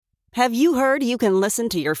Have you heard you can listen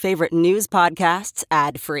to your favorite news podcasts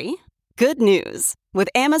ad-free? Good news. With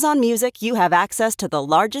Amazon Music, you have access to the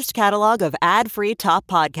largest catalog of ad-free top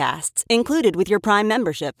podcasts included with your Prime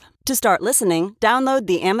membership. To start listening, download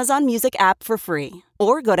the Amazon Music app for free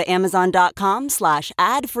or go to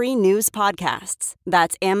amazon.com/ad-free news podcasts.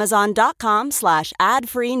 That's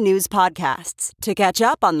amazon.com/ad-free news podcasts to catch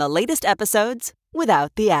up on the latest episodes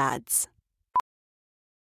without the ads.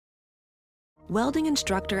 Welding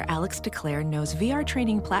instructor Alex DeClaire knows VR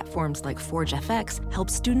training platforms like Forge FX help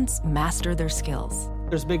students master their skills.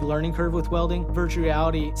 There's a big learning curve with welding. Virtual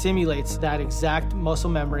reality simulates that exact muscle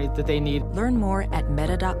memory that they need. Learn more at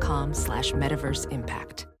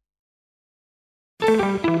meta.com/metaverseimpact.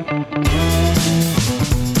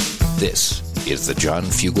 This is the John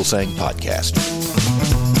Fugelsang Podcast.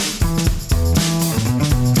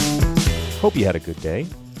 Hope you had a good day.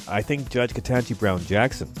 I think Judge Ketanji Brown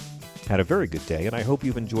Jackson had a very good day, and I hope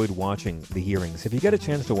you've enjoyed watching the hearings. If you get a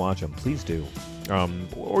chance to watch them, please do,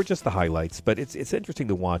 or just the highlights. But it's interesting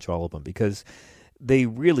to watch all of them because they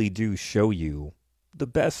really do show you the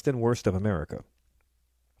best and worst of America.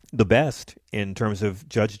 The best in terms of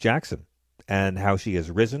Judge Jackson and how she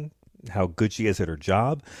has risen, how good she is at her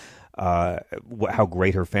job, how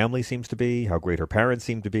great her family seems to be, how great her parents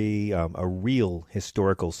seem to be, a real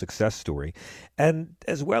historical success story, and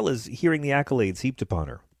as well as hearing the accolades heaped upon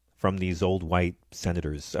her from these old white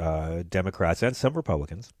senators, Democrats and some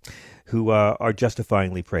Republicans, who are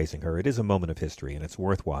justifyingly praising her. It is a moment of history, and it's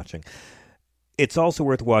worth watching. It's also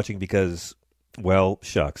worth watching because, well,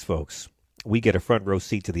 shucks, folks, we get a front row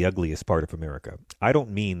seat to the ugliest part of America. I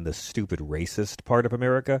don't mean the stupid racist part of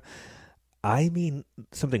America. I mean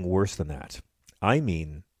something worse than that. I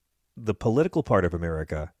mean the political part of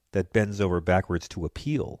America that bends over backwards to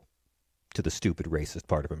appeal to the stupid racist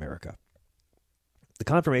part of America. The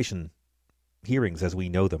confirmation hearings, as we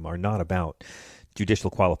know them, are not about judicial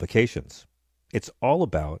qualifications. It's all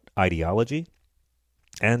about ideology,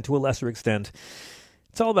 and to a lesser extent,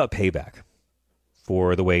 it's all about payback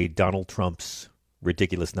for the way Donald Trump's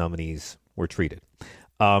ridiculous nominees were treated.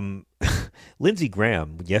 Lindsey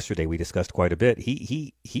Graham, yesterday we discussed quite a bit.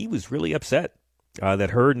 He was really upset that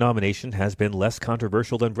her nomination has been less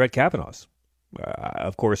controversial than Brett Kavanaugh's.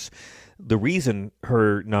 Of course, the reason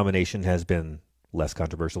her nomination has been less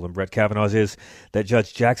controversial than Brett Kavanaugh's is that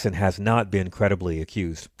Judge Jackson has not been credibly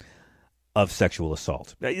accused of sexual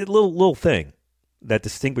assault. A little thing that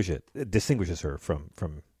distinguishes her from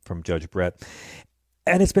Judge Brett.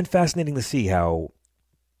 And it's been fascinating to see how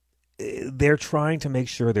they're trying to make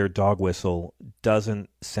sure their dog whistle doesn't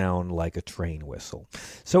sound like a train whistle.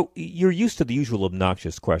 So you're used to the usual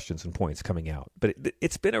obnoxious questions and points coming out, but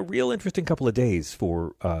it's been a real interesting couple of days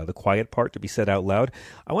for the quiet part to be said out loud.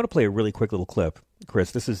 I want to play a really quick little clip, Chris.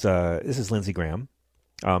 This is Lindsey Graham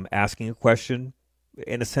asking a question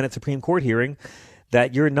in a Senate Supreme Court hearing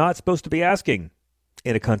that you're not supposed to be asking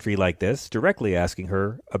in a country like this, directly asking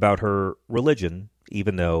her about her religion,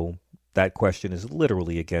 even though that question is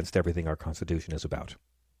literally against everything our Constitution is about.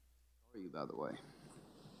 How are you, by the way?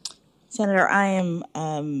 Senator, I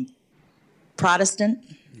am Protestant.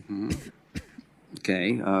 Mm-hmm.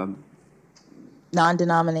 Okay.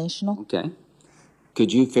 Non-denominational. Okay.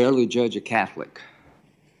 Could you fairly judge a Catholic?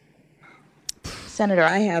 Senator,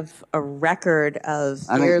 I have a record of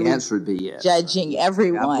I think the answer would be yes. Judging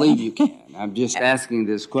everyone. I believe you can. I'm just asking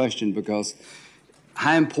this question because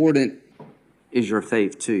how important is your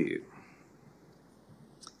faith to you?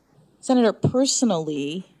 Senator,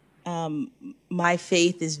 personally, my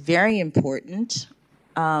faith is very important.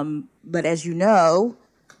 But as you know,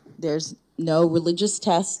 there's no religious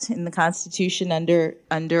test in the Constitution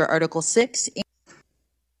under Article 6.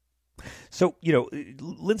 So,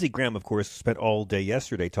 Lindsey Graham, of course, spent all day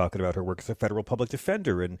yesterday talking about her work as a federal public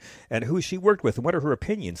defender and who she worked with and what are her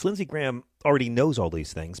opinions. Lindsey Graham already knows all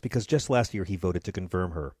these things because just last year he voted to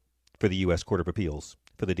confirm her for the U.S. Court of Appeals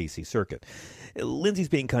for the D.C. Circuit. Lindsey's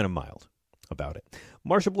being kind of mild about it.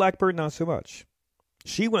 Marsha Blackburn, not so much.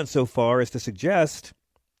 She went so far as to suggest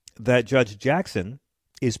that Judge Jackson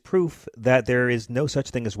is proof that there is no such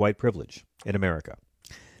thing as white privilege in America.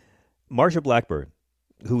 Marsha Blackburn,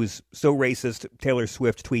 who is so racist, Taylor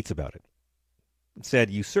Swift tweets about it, said,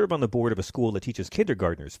 "You serve on the board of a school that teaches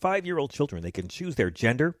kindergartners, 5-year-old children, they can choose their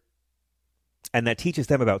gender, and that teaches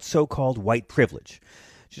them about so-called white privilege."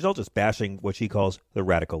 She's all just bashing what she calls the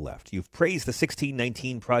radical left. You've praised the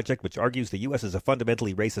 1619 Project, which argues the U.S. is a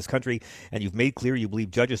fundamentally racist country, and you've made clear you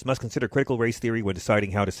believe judges must consider critical race theory when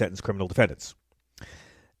deciding how to sentence criminal defendants.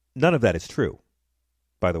 None of that is true,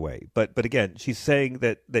 by the way. But again, she's saying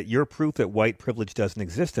that you're proof that white privilege doesn't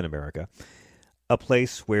exist in America. a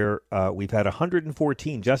place where we've had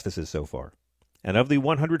 114 justices so far. And of the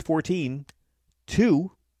 114,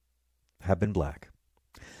 2 have been black.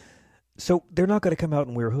 So they're not going to come out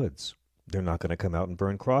and wear hoods. They're not going to come out and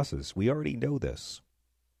burn crosses. We already know this.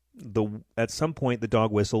 At some point, the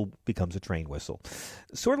dog whistle becomes a train whistle.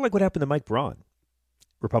 Sort of like what happened to Mike Braun,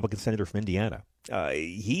 Republican senator from Indiana.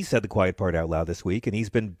 He said the quiet part out loud this week, and he's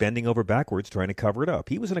been bending over backwards trying to cover it up.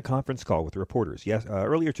 He was in a conference call with the reporters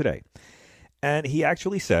earlier today, and he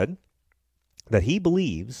actually said that he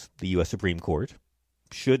believes the U.S. Supreme Court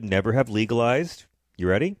should never have legalized, you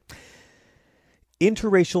ready?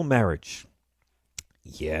 Interracial marriage.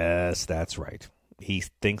 Yes, that's right. He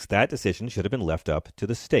thinks that decision should have been left up to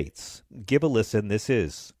the states. Give a listen. This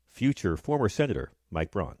is future former Senator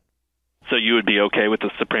Mike Braun. So you would be okay with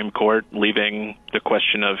the Supreme Court leaving the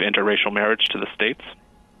question of interracial marriage to the states?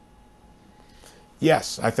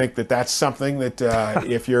 Yes, I think that's something that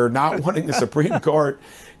if you're not wanting the Supreme Court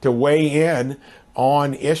to weigh in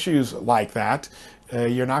on issues like that,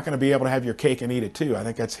 you're not going to be able to have your cake and eat it too. I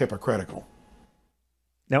think that's hypocritical.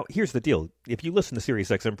 Now, here's the deal. If you listen to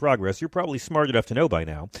SiriusXM Progress, you're probably smart enough to know by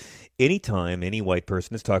now, anytime any white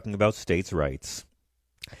person is talking about states' rights,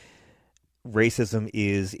 racism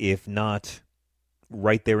is, if not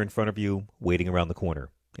right there in front of you, waiting around the corner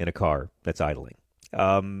in a car that's idling.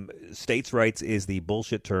 States' rights is the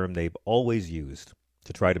bullshit term they've always used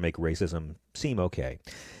to try to make racism seem okay.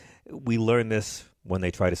 We learned this when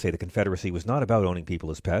they tried to say the Confederacy was not about owning people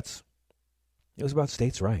as pets. It was about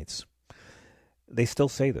states' rights. They still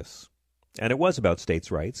say this. And it was about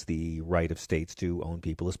states' rights, the right of states to own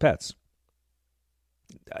people as pets.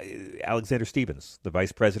 Alexander Stephens, the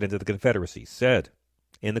vice president of the Confederacy, said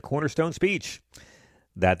in the Cornerstone speech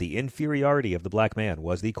that the inferiority of the black man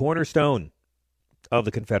was the cornerstone of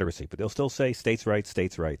the Confederacy. But they'll still say states' rights,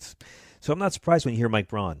 states' rights. So I'm not surprised when you hear Mike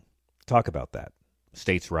Braun talk about that.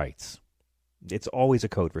 States' rights. It's always a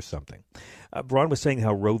code for something. Braun was saying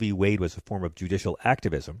how Roe v. Wade was a form of judicial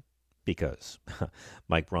activism, because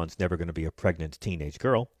Mike Braun's never going to be a pregnant teenage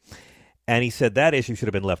girl. And he said that issue should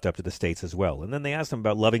have been left up to the states as well. And then they asked him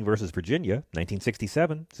about Loving versus Virginia,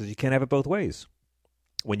 1967. He says you can't have it both ways.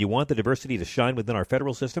 When you want the diversity to shine within our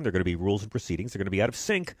federal system, there are going to be rules and proceedings. They're going to be out of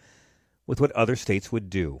sync with what other states would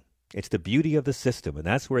do. It's the beauty of the system, and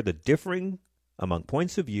that's where the differing among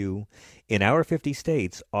points of view in our 50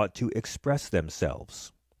 states ought to express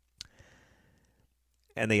themselves.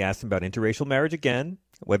 And they asked him about interracial marriage again,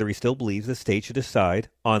 whether he still believes the state should decide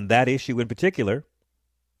on that issue in particular.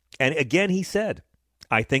 And again, he said,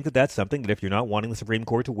 I think that that's something that if you're not wanting the Supreme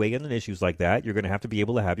Court to weigh in on issues like that, you're going to have to be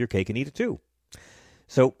able to have your cake and eat it too.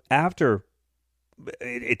 So after,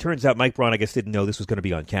 it turns out Mike Braun, I guess, didn't know this was going to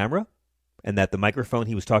be on camera and that the microphone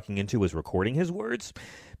he was talking into was recording his words.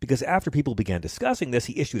 Because after people began discussing this,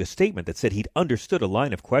 he issued a statement that said he'd understood a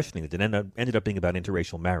line of questioning that ended up being about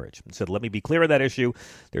interracial marriage. And said, let me be clear on that issue.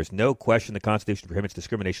 There's no question the Constitution prohibits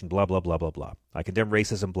discrimination, blah, blah, blah, blah, blah. I condemn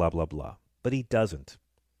racism, blah, blah, blah. But he doesn't.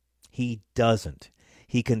 He doesn't.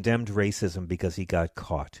 He condemned racism because he got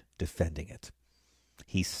caught defending it.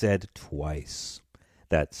 He said twice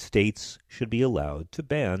that states should be allowed to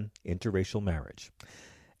ban interracial marriage,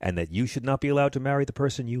 and that you should not be allowed to marry the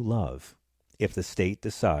person you love if the state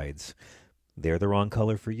decides they're the wrong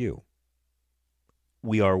color for you.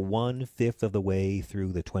 We are 1/5 of the way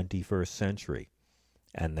through the 21st century,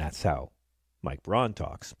 and that's how Mike Braun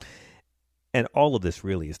talks. And all of this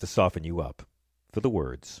really is to soften you up for the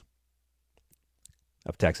words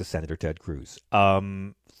of Texas Senator Ted Cruz.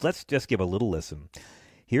 Let's just give a little listen.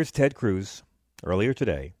 Here's Ted Cruz earlier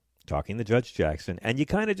today talking to Judge Jackson, and you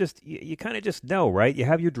kind of just know, right? You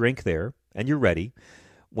have your drink there, and you're ready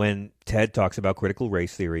when Ted talks about critical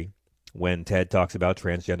race theory, when Ted talks about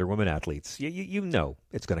transgender women athletes. You know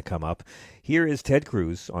it's going to come up. Here is Ted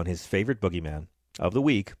Cruz on his favorite boogeyman of the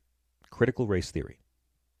week, critical race theory.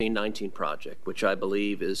 1619 Project, which I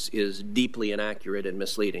believe is deeply inaccurate and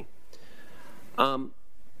misleading.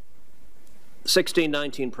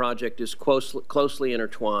 1619 Project is closely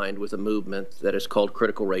intertwined with a movement that is called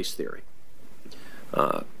critical race theory.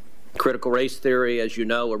 Critical race theory, as you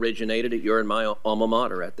know, originated at your and my alma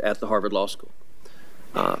mater at the Harvard Law School.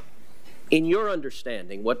 In your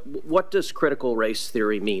understanding, what does critical race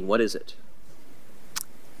theory mean? What is it?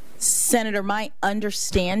 Senator, my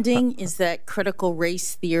understanding is that critical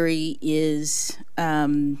race theory is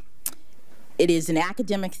it is an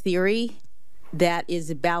academic theory that is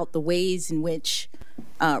about the ways in which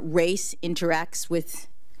race interacts with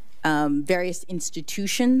various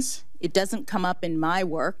institutions. It doesn't come up in my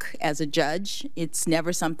work as a judge. It's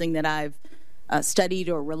never something that I've studied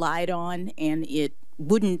or relied on, and it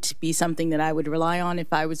wouldn't be something that I would rely on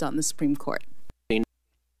if I was on the Supreme Court.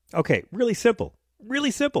 Okay, really simple.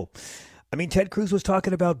 Really simple. I mean, Ted Cruz was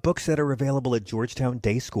talking about books that are available at Georgetown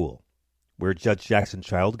Day School, where Judge Jackson's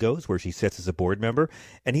child goes, where she sits as a board member,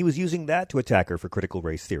 and he was using that to attack her for critical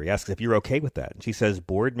race theory. Asks if you're okay with that. And she says,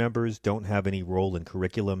 board members don't have any role in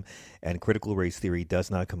curriculum, and critical race theory does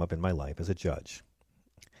not come up in my life as a judge.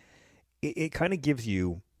 It kind of gives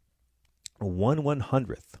you a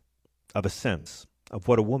 1/100th of a sense of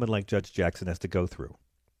what a woman like Judge Jackson has to go through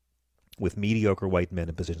with mediocre white men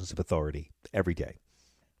in positions of authority every day.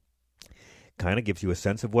 Kind of gives you a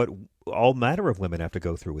sense of what all manner of women have to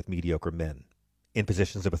go through with mediocre men in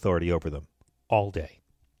positions of authority over them all day.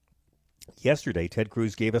 Yesterday, Ted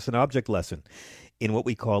Cruz gave us an object lesson in what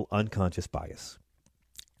we call unconscious bias.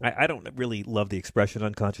 I don't really love the expression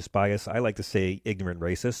unconscious bias. I like to say ignorant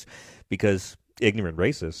racist, because ignorant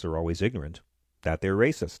racists are always ignorant that they're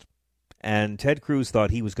racist. And Ted Cruz thought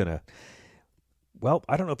he was going to, well,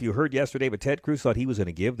 I don't know if you heard yesterday, but Ted Cruz thought he was going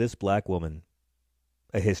to give this black woman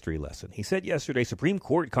a history lesson. He said yesterday Supreme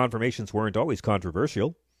Court confirmations weren't always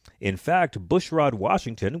controversial. In fact, Bushrod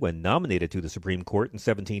Washington, when nominated to the Supreme Court in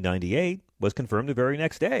 1798, was confirmed the very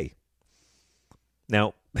next day.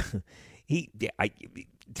 Now,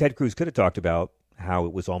 Ted Cruz could have talked about how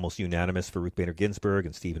it was almost unanimous for Ruth Bader Ginsburg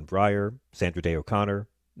and Stephen Breyer, Sandra Day O'Connor.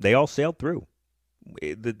 They all sailed through.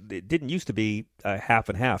 It didn't used to be a half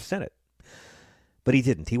and half Senate. But he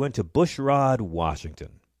didn't. He went to Bushrod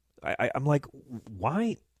Washington. I'm like,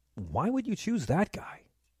 why would you choose that guy?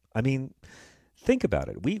 I mean, think about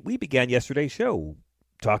it. We began yesterday's show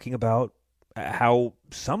talking about how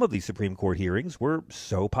some of these Supreme Court hearings were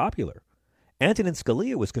so popular. Antonin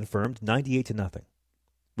Scalia was confirmed 98-0.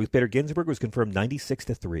 Ruth Bader Ginsburg was confirmed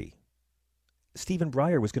 96-3. Stephen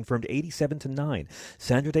Breyer was confirmed 87-9.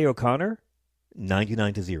 Sandra Day O'Connor,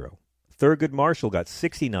 99-0. Thurgood Marshall got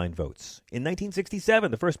 69 votes. In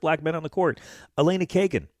 1967, the first black man on the court, Elena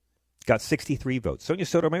Kagan, got 63 votes. Sonia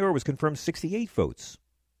Sotomayor was confirmed 68 votes.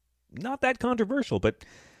 Not that controversial, but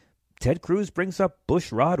Ted Cruz brings up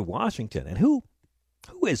Bushrod Washington. And who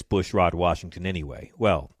is Bushrod Washington anyway?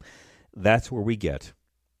 Well, that's where we get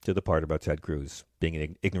to the part about Ted Cruz being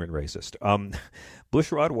an ignorant racist.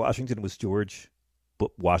 Bushrod Washington was George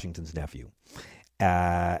Washington's nephew.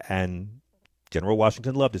 And General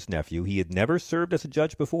Washington loved his nephew. He had never served as a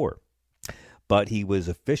judge before, but he was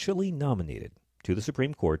officially nominated to the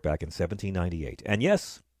Supreme Court back in 1798. And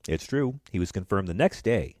yes, it's true, he was confirmed the next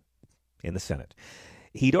day in the Senate.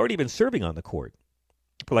 He'd already been serving on the court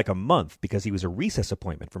for like a month because he was a recess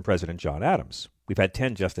appointment from President John Adams. We've had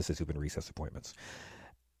 10 justices who've been recess appointments.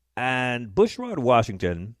 And Bushrod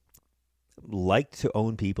Washington liked to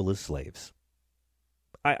own people as slaves.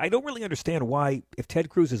 I don't really understand why, if Ted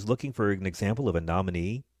Cruz is looking for an example of a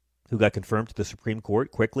nominee who got confirmed to the Supreme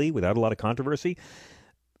Court quickly without a lot of controversy,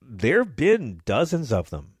 there have been dozens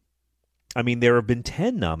of them. I mean, there have been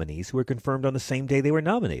 10 nominees who were confirmed on the same day they were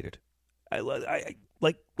nominated. Bushrod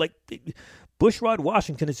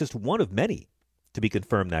Washington is just one of many to be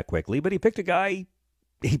confirmed that quickly, but he picked a guy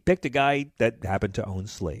that happened to own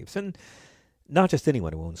slaves. And not just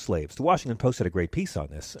anyone who owned slaves. The Washington Post had a great piece on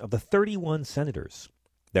this. Of the 31 senators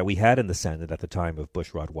that we had in the Senate at the time of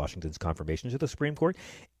Bushrod Washington's confirmation to the Supreme Court,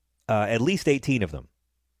 at least 18 of them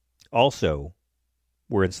also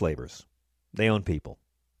were enslavers. They owned people.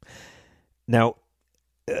 Now,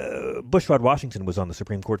 Bushrod Washington was on the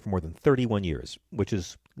Supreme Court for more than 31 years, which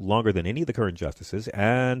is longer than any of the current justices,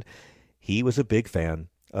 and he was a big fan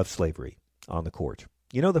of slavery on the court.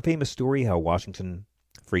 You know the famous story how Washington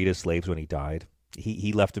freed his slaves when he died?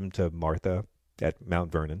 He left them to Martha at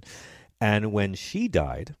Mount Vernon. And when she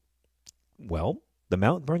died, well, the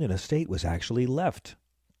Mount Vernon estate was actually left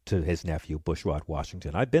to his nephew, Bushrod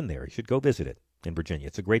Washington. I've been there. You should go visit it in Virginia.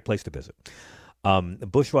 It's a great place to visit.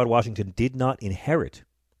 Bushrod Washington did not inherit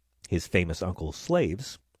his famous uncle's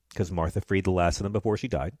slaves because Martha freed the last of them before she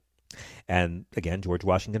died. And again, George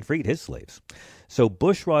Washington freed his slaves. So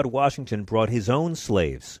Bushrod Washington brought his own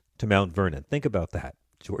slaves to Mount Vernon. Think about that.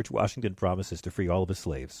 George Washington promises to free all of his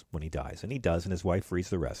slaves when he dies, and he does, and his wife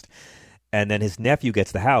frees the rest. And then his nephew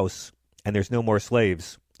gets the house, and there's no more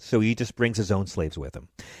slaves, so he just brings his own slaves with him.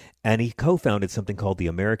 And he co-founded something called the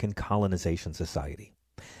American Colonization Society.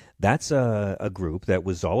 That's a group that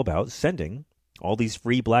was all about sending all these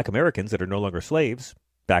free black Americans that are no longer slaves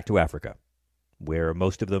back to Africa, where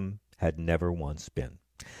most of them had never once been.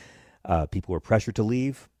 People were pressured to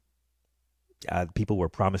leave. People were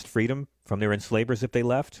promised freedom from their enslavers if they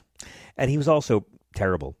left. And he was also a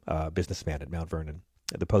terrible businessman at Mount Vernon.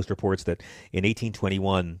 The Post reports that in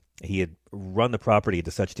 1821, he had run the property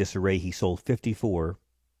into such disarray he sold 54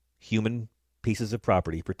 human pieces of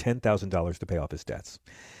property for $10,000 to pay off his debts.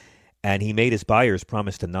 And he made his buyers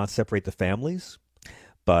promise to not separate the families,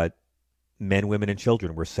 but men, women, and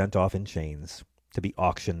children were sent off in chains to be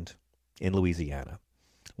auctioned in Louisiana.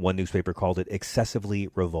 One newspaper called it excessively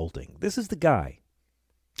revolting. This is the guy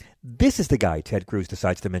Ted Cruz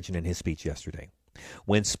decides to mention in his speech yesterday,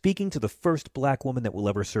 when speaking to the first black woman that will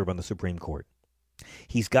ever serve on the Supreme Court.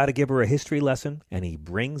 He's got to give her a history lesson, and he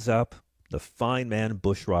brings up the fine man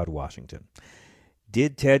Bushrod Washington.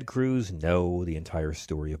 Did Ted Cruz know the entire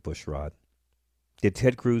story of Bushrod? Did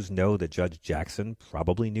Ted Cruz know that Judge Jackson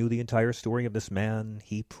probably knew the entire story of this man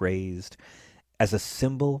he praised as a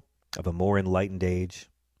symbol of a more enlightened age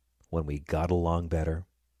when we got along better?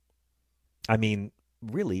 I mean,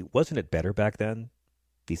 really, wasn't it better back then?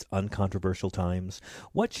 These uncontroversial times?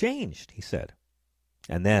 What changed? He said.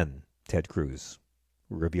 And then Ted Cruz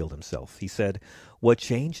revealed himself. He said, what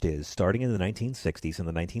changed is, starting in the 1960s and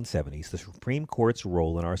the 1970s, the Supreme Court's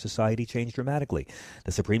role in our society changed dramatically.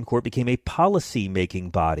 The Supreme Court became a policy-making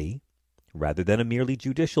body rather than a merely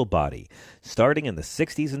judicial body. Starting in the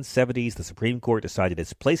 60s and 70s, the Supreme Court decided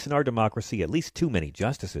its place in our democracy, at least too many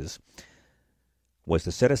justices, was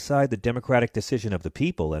to set aside the democratic decision of the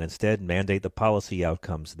people and instead mandate the policy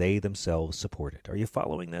outcomes they themselves supported. Are you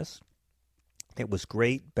following this? It was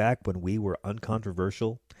great back when we were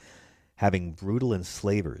uncontroversial, having brutal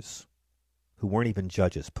enslavers who weren't even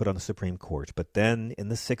judges put on the Supreme Court. But then in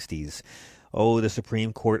the 60s, the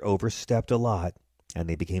Supreme Court overstepped a lot, and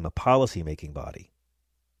they became a policy-making body.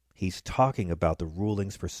 He's talking about the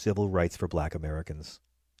rulings for civil rights for black Americans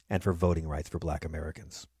and for voting rights for black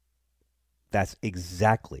Americans. That's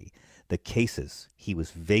exactly the cases he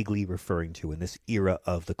was vaguely referring to in this era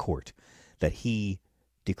of the court that he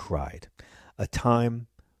decried. A time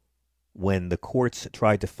when the courts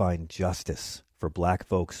tried to find justice for black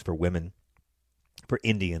folks, for women, for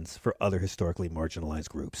Indians, for other historically marginalized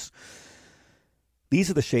groups.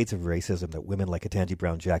 These are the shades of racism that women like Ketanji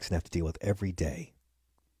Brown Jackson have to deal with every day.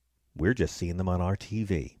 We're just seeing them on our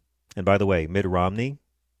TV. And by the way, Mitt Romney,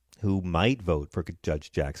 who might vote for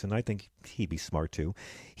Judge Jackson, I think he'd be smart too.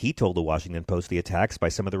 He told the Washington Post the attacks by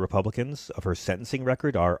some of the Republicans of her sentencing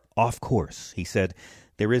record are off course. He said,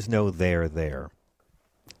 there is no there.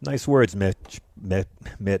 Nice words, Mitt, but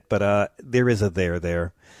there is a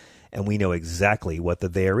there. And we know exactly what the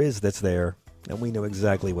there is that's there, and we know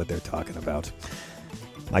exactly what they're talking about.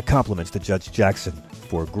 My compliments to Judge Jackson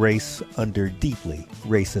for grace under deeply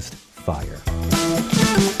racist fire.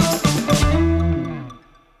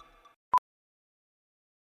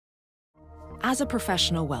 As a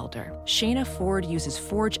professional welder, Shayna Ford uses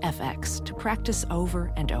Forge FX to practice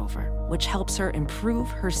over and over, which helps her improve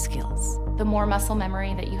her skills. The more muscle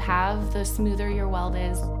memory that you have, the smoother your weld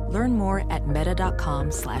is. Learn more at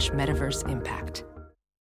meta.com/metaverseimpact.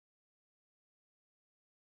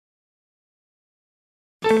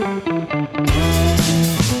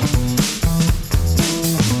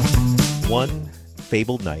 One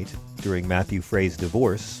fabled night during Matthew Frey's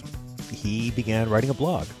divorce, he began writing a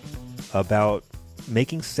blog about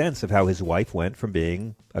making sense of how his wife went from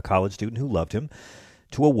being a college student who loved him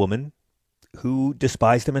to a woman who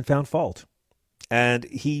despised him and found fault. And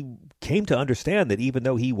he came to understand that even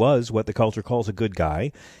though he was what the culture calls a good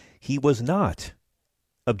guy, he was not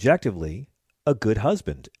objectively a good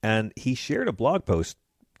husband. And he shared a blog post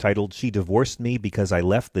titled, "She Divorced Me Because I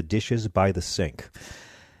Left the Dishes by the Sink."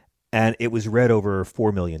 And it was read over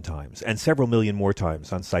 4 million times and several million more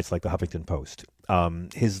times on sites like the Huffington Post.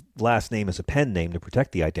 His last name is a pen name to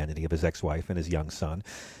protect the identity of his ex-wife and his young son.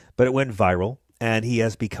 But it went viral, and he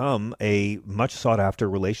has become a much sought-after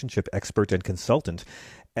relationship expert and consultant.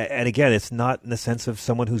 And again, it's not in the sense of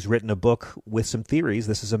someone who's written a book with some theories.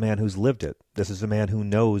 This is a man who's lived it. This is a man who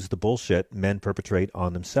knows the bullshit men perpetrate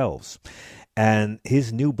on themselves. And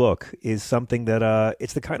his new book is something that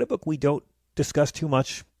it's the kind of book we don't discuss too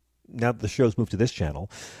much now that the show's moved to this channel,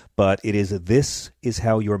 but it is This Is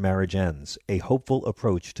How Your Marriage Ends, a hopeful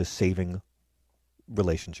approach to saving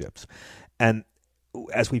relationships. And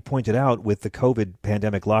as we pointed out, with the COVID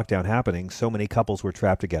pandemic lockdown happening, so many couples were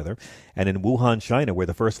trapped together. And in Wuhan, China, where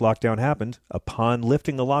the first lockdown happened, upon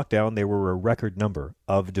lifting the lockdown, there were a record number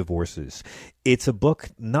of divorces. It's a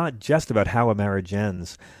book not just about how a marriage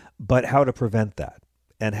ends, but how to prevent that,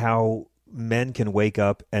 and how men can wake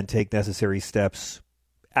up and take necessary steps,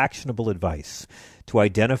 actionable advice, to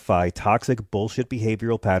identify toxic bullshit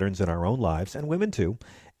behavioral patterns in our own lives, and women too,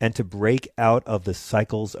 and to break out of the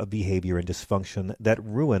cycles of behavior and dysfunction that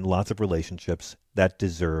ruin lots of relationships that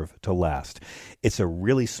deserve to last. It's a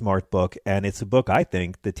really smart book, and it's a book, I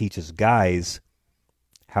think, that teaches guys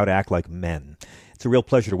how to act like men. It's a real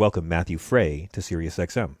pleasure to welcome Matthew Frey to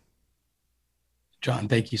SiriusXM. John,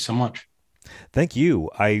 thank you so much. Thank you.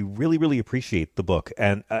 I really, really appreciate the book.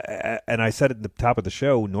 And I said at the top of the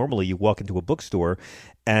show, normally you walk into a bookstore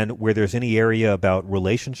and where there's any area about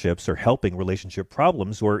relationships or helping relationship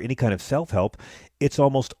problems or any kind of self-help, it's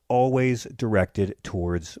almost always directed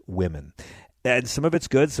towards women. And some of it's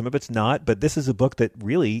good, some of it's not, but this is a book that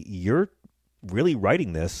really, you're really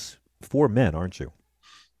writing this for men, aren't you?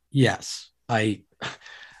 Yes. I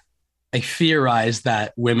theorize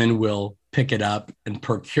that women will pick it up and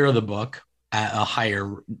procure the book at a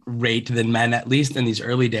higher rate than men, at least in these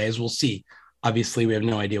early days. We'll see. Obviously, we have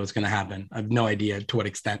no idea what's going to happen. I have no idea to what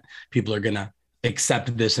extent people are going to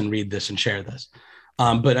accept this and read this and share this.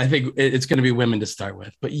 But I think it's going to be women to start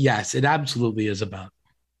with. But yes, it absolutely is about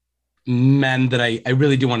men that I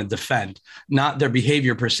really do want to defend, not their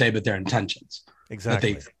behavior per se, but their intentions.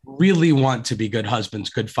 Exactly. That they really want to be good husbands,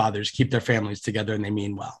 good fathers, keep their families together, and they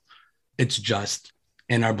mean well. It's just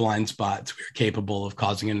in our blind spots, we are capable of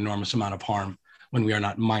causing an enormous amount of harm when we are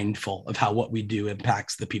not mindful of how what we do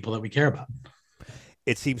impacts the people that we care about.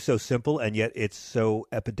 It seems so simple, and yet it's so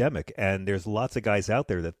epidemic. And there's lots of guys out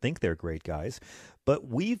there that think they're great guys, but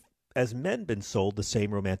we've, as men, been sold the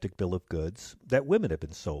same romantic bill of goods that women have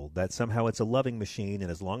been sold, that somehow it's a loving machine,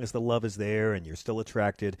 and as long as the love is there and you're still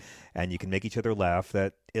attracted and you can make each other laugh,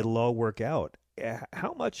 that it'll all work out.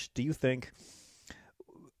 How much do you think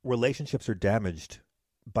relationships are damaged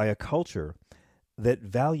by a culture that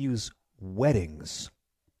values weddings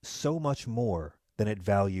so much more than it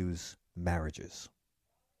values marriages?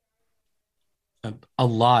 A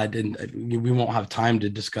lot, and we won't have time to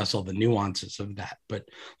discuss all the nuances of that. But,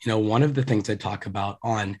 one of the things I talk about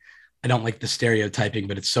I don't like the stereotyping,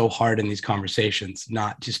 but it's so hard in these conversations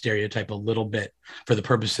not to stereotype a little bit for the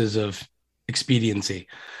purposes of expediency.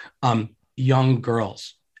 Young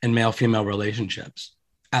girls in male-female relationships,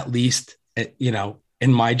 at least,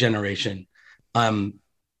 in my generation,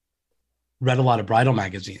 read a lot of bridal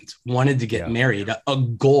magazines, wanted to get married. A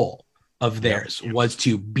goal of theirs was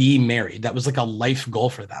to be married. That was like a life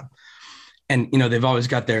goal for them. And, they've always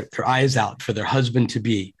got their eyes out for their husband to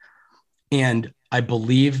be. And I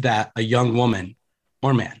believe that a young woman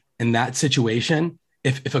or man in that situation,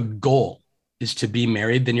 if a goal is to be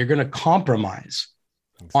married, then you're going to compromise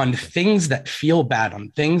on things that feel bad, on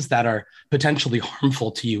things that are potentially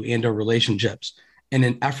harmful to you and or relationships in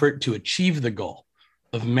an effort to achieve the goal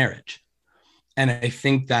of marriage. And I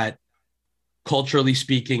think that culturally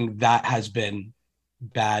speaking, that has been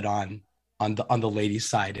bad on the ladies'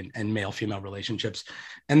 side and male-female relationships.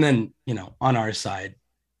 And then, on our side,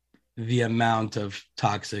 the amount of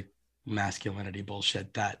toxic masculinity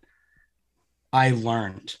bullshit that I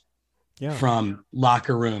learned from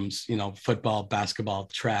locker rooms, football, basketball,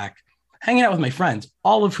 track, hanging out with my friends,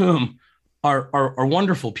 all of whom are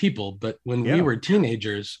wonderful people. But when we were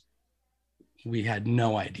teenagers, we had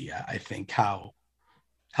no idea, I think, how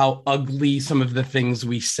ugly some of the things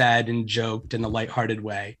we said and joked in a lighthearted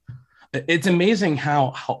way. It's amazing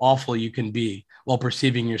how awful you can be while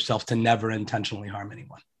perceiving yourself to never intentionally harm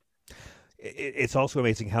anyone. It's also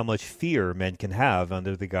amazing how much fear men can have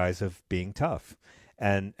under the guise of being tough,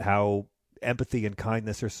 and how empathy and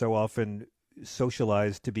kindness are so often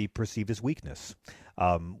socialized to be perceived as weakness,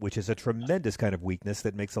 which is a tremendous kind of weakness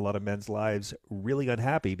that makes a lot of men's lives really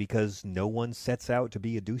unhappy because no one sets out to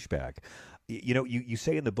be a douchebag. You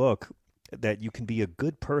say in the book that you can be a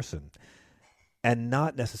good person and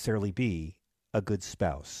not necessarily be a good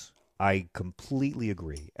spouse. I completely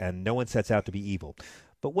agree, and no one sets out to be evil.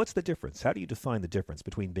 But what's the difference? How do you define the difference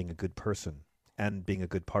between being a good person and being a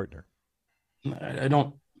good partner? I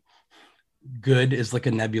don't. Good is like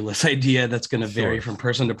a nebulous idea that's going to vary from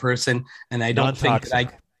person to person, and I don't think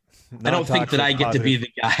that I get to be the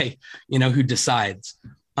guy, who decides.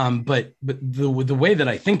 But the way that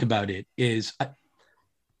I think about it is,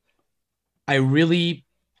 I really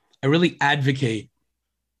advocate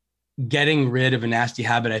getting rid of a nasty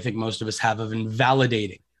habit I think most of us have of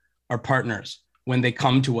invalidating our partners when they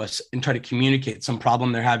come to us and try to communicate some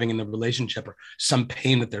problem they're having in the relationship or some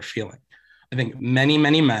pain that they're feeling. I think many,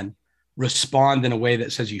 many men respond in a way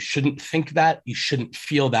that says you shouldn't think that, you shouldn't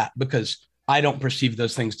feel that because I don't perceive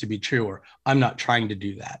those things to be true, or I'm not trying to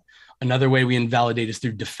do that. Another way we invalidate is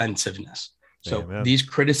through defensiveness. So these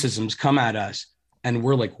criticisms come at us and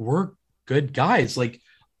we're like, we're good guys. Like,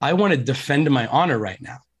 I want to defend my honor right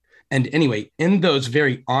now. And anyway, in those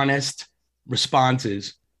very honest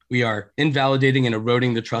responses, we are invalidating and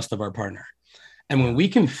eroding the trust of our partner. And when we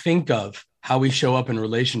can think of how we show up in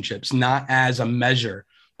relationships, not as a measure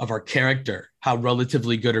of our character, how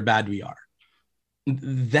relatively good or bad we are,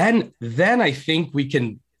 then I think we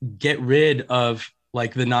can get rid of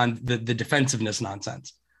like the defensiveness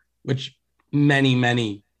nonsense, which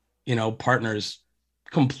many partners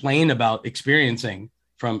complain about experiencing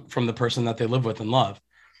from the person that they live with and love.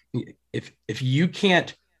 If you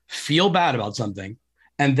can't feel bad about something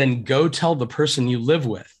and then go tell the person you live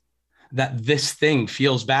with that this thing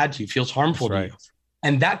feels bad to you, feels harmful to you,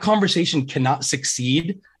 and that conversation cannot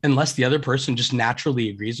succeed unless the other person just naturally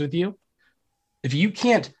agrees with you. If you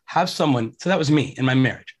can't have someone, so that was me in my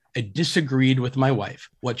marriage. I disagreed with my wife,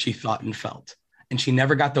 what she thought and felt, and she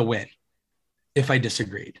never got the win if I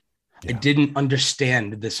disagreed. I didn't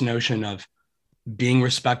understand this notion of being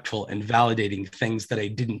respectful and validating things that I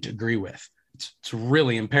didn't agree with. It's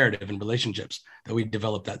really imperative in relationships that we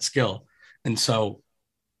develop that skill. And so,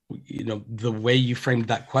 the way you framed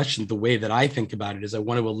that question, the way that I think about it is I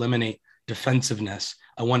want to eliminate defensiveness.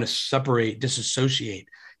 I want to disassociate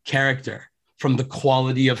character from the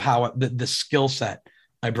quality of how the skill set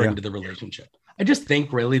I bring to the relationship. I just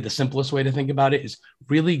think really the simplest way to think about it is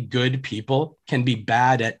really good people can be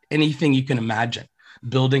bad at anything you can imagine.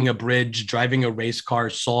 Building a bridge, driving a race car,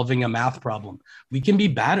 solving a math problem. We can be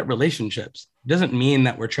bad at relationships. It doesn't mean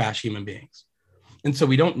that we're trash human beings. And so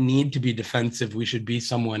we don't need to be defensive. We should be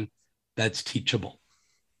someone that's teachable.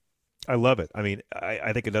 I love it. I mean,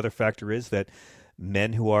 I think another factor is that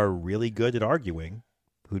men who are really good at arguing,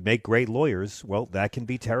 who make great lawyers, well, that can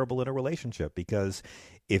be terrible in a relationship, because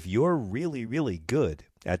if you're really, really good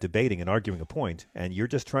at debating and arguing a point and you're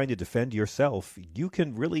just trying to defend yourself, you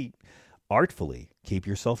can really artfully keep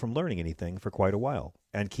yourself from learning anything for quite a while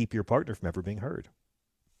and keep your partner from ever being heard.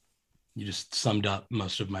 You just summed up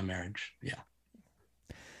most of my marriage. Yeah.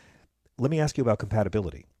 Let me ask you about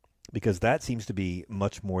compatibility, because that seems to be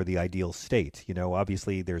much more the ideal state.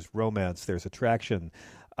 Obviously there's romance, there's attraction,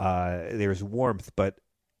 there's warmth, but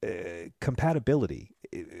compatibility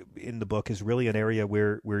in the book is really an area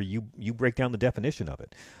where you break down the definition of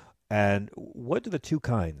it. And what are the two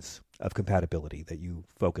kinds of compatibility that you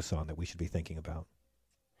focus on that we should be thinking about?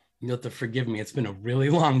 You'll have to forgive me. It's been a really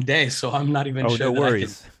long day, so I'm not even sure no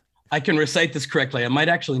worries. I can recite this correctly. I might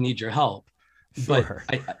actually need your help. Sure.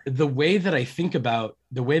 But the way that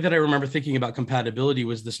I remember thinking about compatibility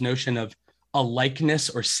was this notion of a likeness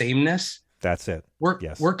or sameness. That's it.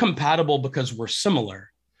 We're compatible because we're similar.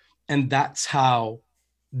 And that's how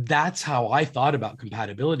I thought about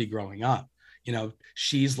compatibility growing up.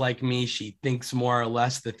 She's like me. She thinks more or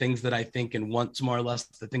less the things that I think and wants more or less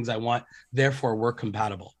the things I want. Therefore, we're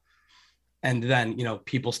compatible. And then,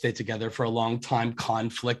 people stay together for a long time.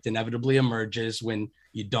 Conflict inevitably emerges when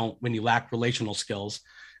you lack relational skills.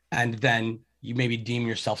 And then you maybe deem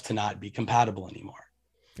yourself to not be compatible anymore.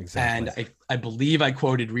 Exactly. And I believe I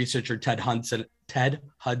quoted researcher Ted Hudson.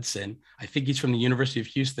 I think he's from the University of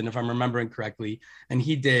Houston, if I'm remembering correctly. And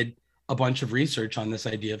he did a bunch of research on this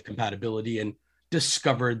idea of compatibility and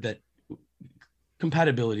discovered that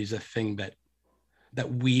compatibility is a thing that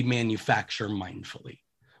we manufacture mindfully.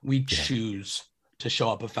 We choose to show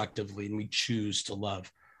up effectively, and we choose to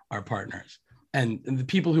love our partners. And the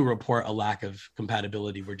people who report a lack of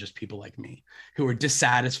compatibility were just people like me, who were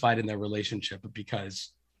dissatisfied in their relationship because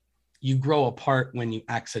you grow apart when you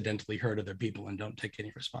accidentally hurt other people and don't take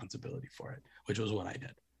any responsibility for it, which was what I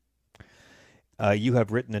did. You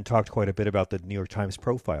have written and talked quite a bit about the New York Times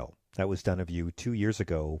profile that was done of you 2 years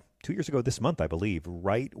ago this month, I believe,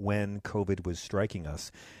 right when COVID was striking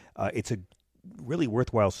us. It's a really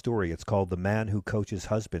worthwhile story. It's called The Man Who Coaches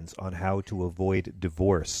Husbands on How to Avoid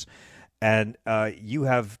Divorce. And you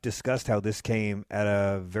have discussed how this came at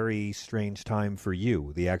a very strange time for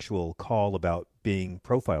you, the actual call about being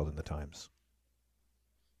profiled in the Times.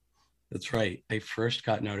 That's right. I first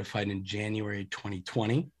got notified in January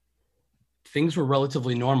 2020. Things were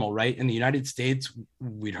relatively normal, right? In the United States,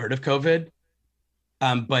 we'd heard of COVID,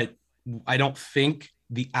 but I don't think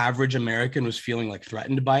the average American was feeling like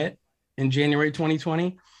threatened by it in January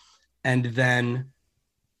 2020. And then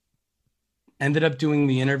ended up doing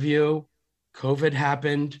the interview. COVID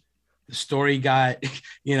happened. The story got,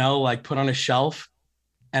 put on a shelf.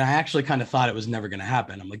 And I actually kind of thought it was never going to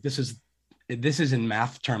happen. I'm like, this is in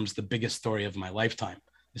math terms, the biggest story of my lifetime.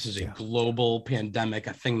 This is a global pandemic,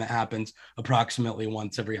 a thing that happens approximately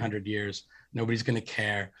once every 100 years. Nobody's going to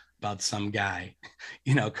care about some guy,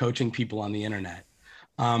 coaching people on the internet.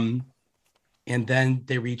 And then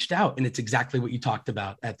they reached out, and it's exactly what you talked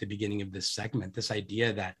about at the beginning of this segment, this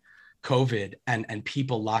idea that COVID and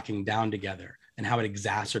people locking down together and how it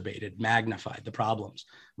exacerbated, magnified the problems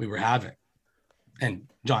we were having. And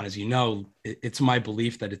John, as you know, it's my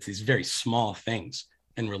belief that it's these very small things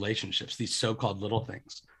in relationships, these so-called little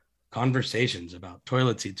things, conversations about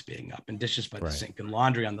toilet seats being up and dishes by the sink and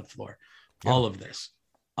laundry on the floor, all of this,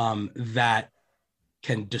 that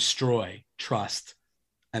can destroy trust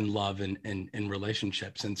and love in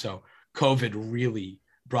relationships. And so COVID really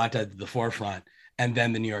brought that to the forefront. And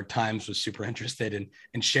then the New York Times was super interested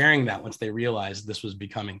in sharing that once they realized this was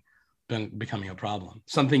becoming a problem,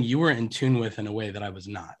 something you were in tune with in a way that I was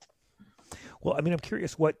not. Well, I mean, I'm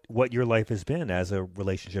curious what your life has been as a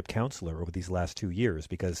relationship counselor over these last 2 years,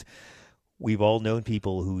 because we've all known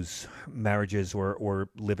people whose marriages or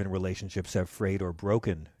live-in relationships have frayed or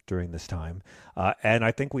broken during this time. And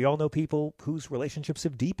I think we all know people whose relationships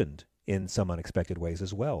have deepened in some unexpected ways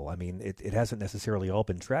as well. I mean, it hasn't necessarily all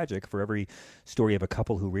been tragic. For every story of a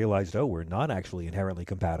couple who realized, oh, we're not actually inherently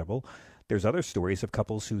compatible, there's other stories of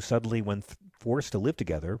couples who suddenly, when forced to live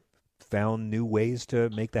together, found new ways to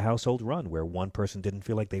make the household run, where one person didn't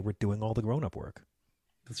feel like they were doing all the grown-up work.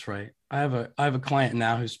 That's right. I have a client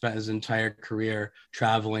now who spent his entire career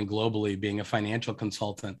traveling globally, being a financial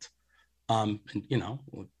consultant. And,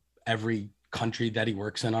 every country that he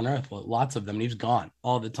works in on earth, lots of them. And he was gone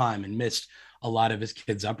all the time and missed a lot of his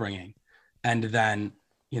kids' upbringing. And then,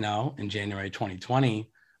 in January 2020,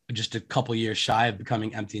 just a couple years shy of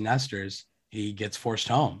becoming empty nesters, he gets forced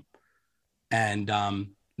home. And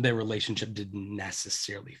their relationship didn't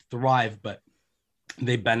necessarily thrive, but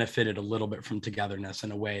they benefited a little bit from togetherness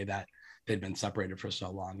in a way that they'd been separated for so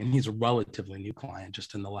long. And he's a relatively new client,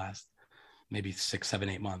 just in the last maybe 6, 7,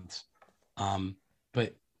 8 months.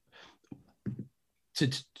 But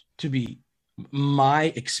to be my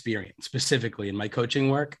experience specifically in my coaching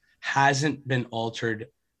work hasn't been altered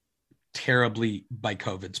terribly by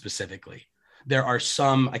COVID specifically. There are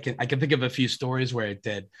some, I can think of a few stories where it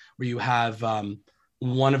did, where you have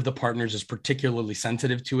one of the partners is particularly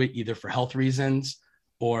sensitive to it, either for health reasons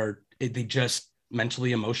or they just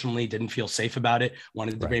mentally, emotionally didn't feel safe about it,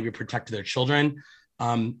 wanted to maybe protect their children.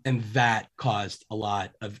 And that caused a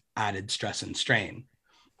lot of added stress and strain.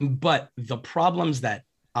 But the problems that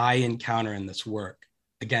I encounter in this work,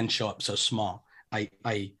 again, show up so small. I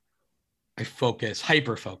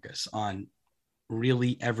hyper focus on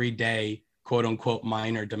really everyday, quote unquote,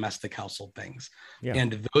 minor domestic household things. Yeah.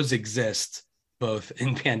 And those exist both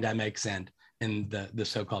in pandemics and in the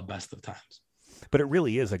so-called best of times. But it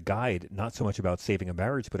really is a guide, not so much about saving a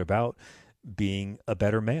marriage, but about being a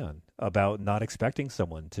better man, about not expecting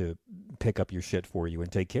someone to pick up your shit for you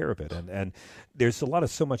and take care of it. And there's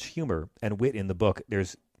so much humor and wit in the book.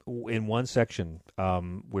 There's in one section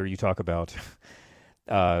where you talk about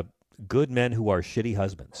good men who are shitty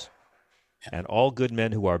husbands. And all good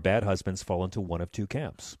men who are bad husbands fall into one of two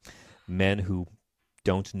camps. Men who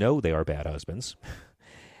don't know they are bad husbands.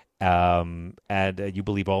 And you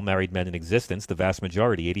believe all married men in existence, the vast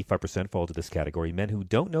majority, 85%, fall into this category. Men who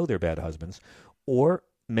don't know they're bad husbands, or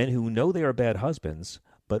men who know they are bad husbands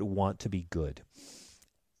but want to be good.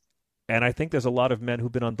 And I think there's a lot of men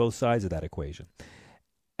who've been on both sides of that equation.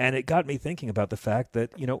 And it got me thinking about the fact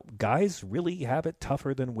that, guys really have it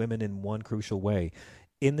tougher than women in one crucial way.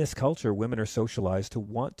 In this culture, women are socialized to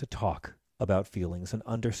want to talk about feelings and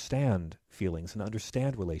understand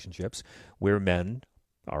relationships, where men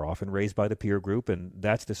are often raised by the peer group, and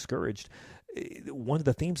that's discouraged. One of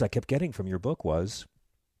the themes I kept getting from your book was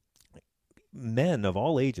men of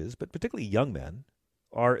all ages, but particularly young men,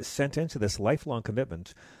 are sent into this lifelong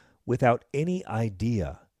commitment without any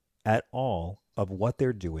idea at all of what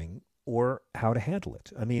they're doing or how to handle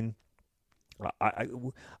it. I mean,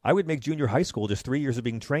 I would make junior high school just 3 years of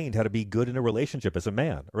being trained how to be good in a relationship as a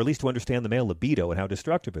man, or at least to understand the male libido and how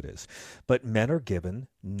destructive it is. But men are given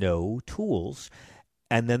no tools,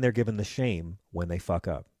 and then they're given the shame when they fuck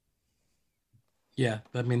up. Yeah,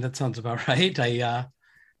 I mean, that sounds about right.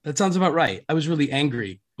 That sounds about right. I was really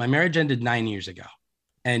angry. My marriage ended 9 years ago,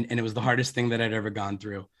 and it was the hardest thing that I'd ever gone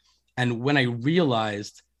through. And when I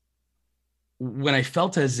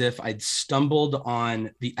felt as if I'd stumbled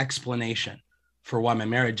on the explanation for why my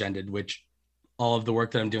marriage ended, which all of the work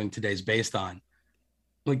that I'm doing today is based on,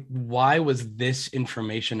 like, why was this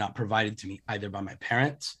information not provided to me either by my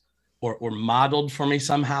parents or modeled for me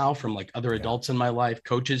somehow from like other adults in my life,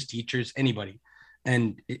 coaches, teachers, anybody?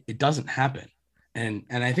 And it doesn't happen. And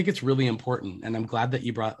I think it's really important. And I'm glad that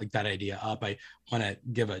you brought like that idea up. I want to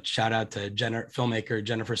give a shout out to filmmaker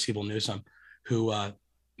Jennifer Siebel-Newsom, who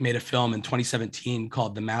made a film in 2017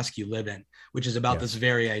 called The Mask You Live In, which is about this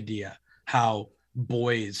very idea, how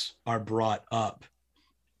boys are brought up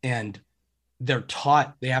and they're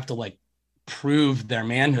taught they have to like prove their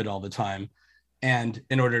manhood all the time, and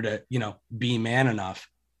in order to, be man enough.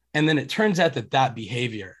 And then it turns out that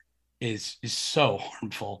behavior is so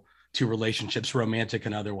harmful to relationships, romantic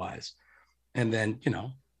and otherwise. And then,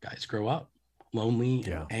 guys grow up lonely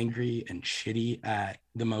and angry and shitty at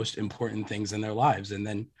the most important things in their lives, and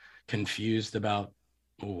then confused about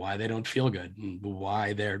why they don't feel good and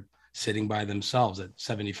why they're sitting by themselves at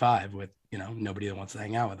 75 with, nobody that wants to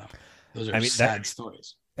hang out with them. Those are sad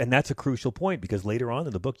stories. And that's a crucial point, because later on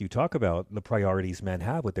in the book you talk about the priorities men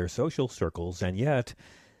have with their social circles, and yet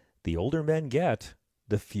the older men get,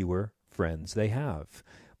 the fewer friends they have.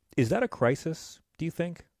 Is that a crisis, do you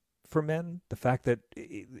think, for men? The fact that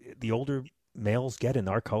the older males get in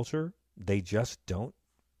our culture, they just don't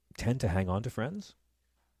tend to hang on to friends?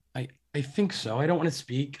 I think so. I don't want to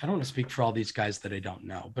speak for all these guys that I don't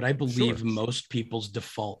know, but I believe most people's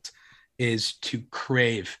default is to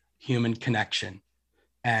crave human connection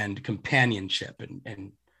and companionship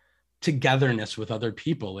and togetherness with other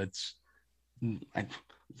people. It's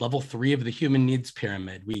level 3 of the human needs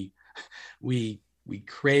pyramid. We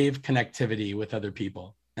crave connectivity with other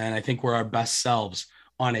people. And I think we're our best selves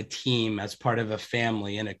on a team, as part of a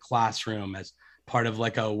family, in a classroom, as part of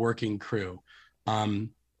like a working crew. And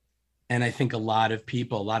I think a lot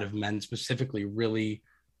of men specifically, really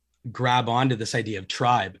grab onto this idea of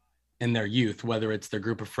tribe in their youth, whether it's their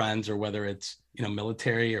group of friends or whether it's,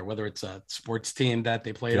 military, or whether it's a sports team that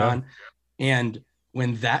they played on. And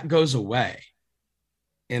when that goes away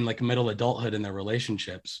in like middle adulthood in their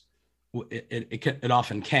relationships, it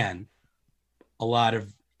often can. A lot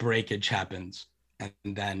of breakage happens. And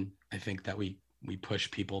then I think that we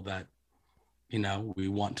push people that, we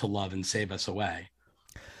want to love and save us away.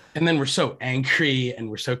 And then we're so angry and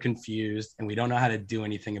we're so confused and we don't know how to do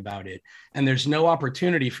anything about it. And there's no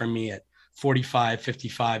opportunity for me at 45,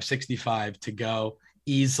 55, 65 to go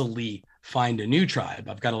easily find a new tribe.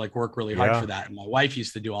 I've got to like work really hard for that. And my wife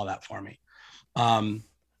used to do all that for me. I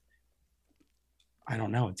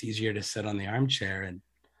don't know. It's easier to sit on the armchair and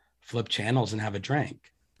flip channels and have a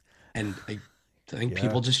drink. And I think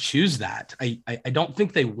people just choose that. I don't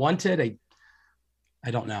think they want it.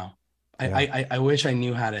 I don't know. I wish I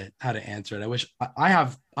knew how to answer it. I wish I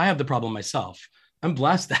have the problem myself. I'm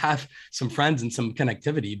blessed to have some friends and some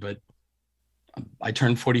connectivity, but I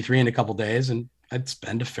turned 43 in a couple of days, and I'd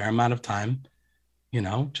spend a fair amount of time,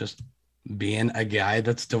 just being a guy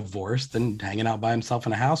that's divorced and hanging out by himself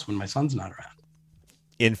in a house when my son's not around.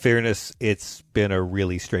 In fairness, it's been a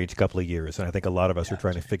really strange couple of years, and I think a lot of us are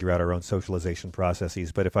trying to figure out our own socialization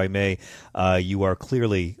processes. But if I may, you are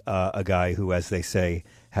clearly a guy who, as they say,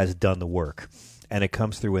 has done the work, and it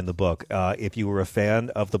comes through in the book. If you were a fan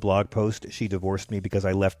of the blog post, She Divorced Me Because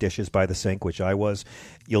I Left Dishes by the Sink, which I was,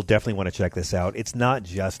 you'll definitely want to check this out. It's not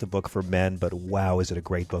just a book for men, but wow, is it a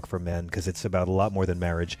great book for men, because it's about a lot more than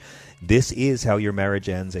marriage. This is How Your Marriage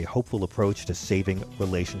Ends, a hopeful approach to saving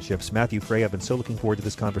relationships. Matthew Frey, I've been so looking forward to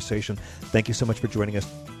this conversation. Thank you so much for joining us.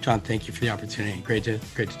 John, thank you for the opportunity. Great to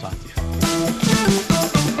talk to you.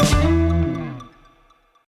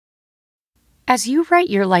 As you write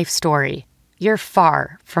your life story, you're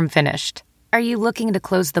far from finished. Are you looking to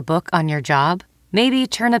close the book on your job? Maybe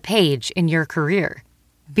turn a page in your career?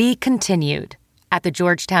 Be continued at the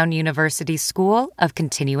Georgetown University School of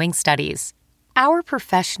Continuing Studies. Our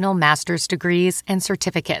professional master's degrees and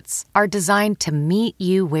certificates are designed to meet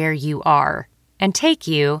you where you are and take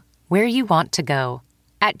you where you want to go.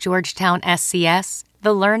 At Georgetown SCS,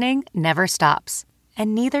 the learning never stops,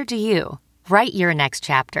 and neither do you. Write your next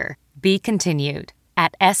chapter. Be continued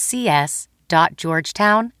at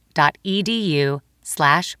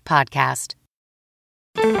scs.georgetown.edu/podcast.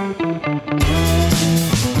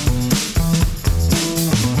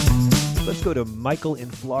 Let's go to Michael in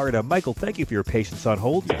Florida. Michael, thank you for your patience on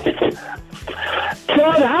hold. John,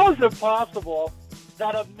 how is it possible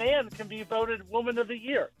that a man can be voted Woman of the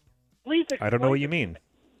Year? Please explain. I don't know what you mean.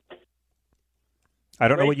 I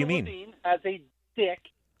don't know what you mean. Levine as a dick,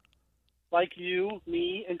 like you,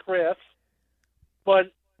 me, and Chris,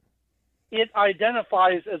 but it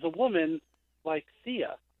identifies as a woman like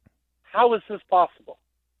Sia. How is this possible?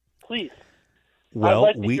 Please. Well,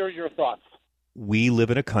 I'd like to hear your thoughts. We live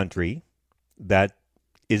in a country that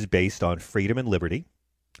is based on freedom and liberty.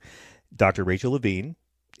 Dr. Rachel Levine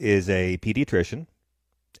is a pediatrician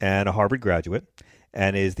and a Harvard graduate,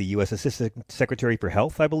 and is the U.S. Assistant Secretary for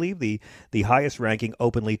Health, I believe, the highest-ranking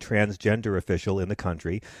openly transgender official in the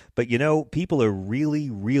country. But, people are really,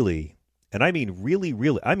 really, and I mean really,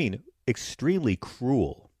 really, I mean extremely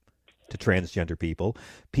cruel to transgender people.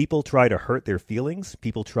 People try to hurt their feelings.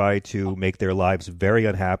 People try to make their lives very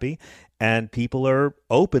unhappy. And people are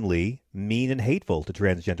openly mean and hateful to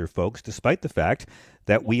transgender folks, despite the fact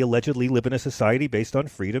that we allegedly live in a society based on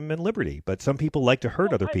freedom and liberty. But some people like to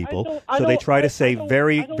hurt other people, so they try to say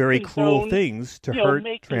very, very cruel things to hurt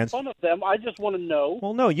trans. Fun of them. I just want to know.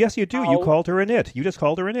 Well, no, yes, you do. You called her an it. You just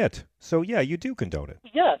called her an it. So you do condone it.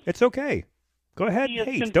 Yes, it's okay. Go ahead and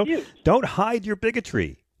hate. Don't hide your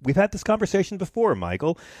bigotry. We've had this conversation before,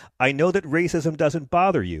 Michael. I know that racism doesn't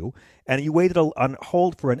bother you, and you waited on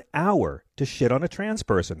hold for an hour to shit on a trans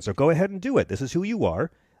person. So go ahead and do it. This is who you are.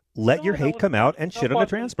 Let your hate come out and shit on a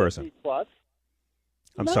trans person.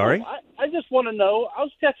 I'm sorry? I just want to know. I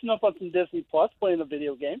was catching up on some Disney Plus, playing a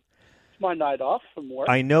video game. It's my night off from work.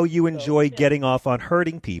 I know you enjoy getting off on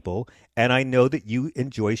hurting people, and I know that you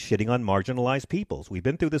enjoy shitting on marginalized peoples. We've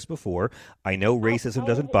been through this before. I know racism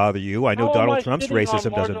doesn't bother you. I know Donald Trump's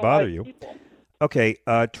racism doesn't bother you. People? Okay,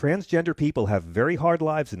 transgender people have very hard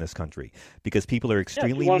lives in this country because people are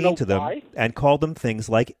extremely mean to them and call them things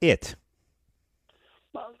like it.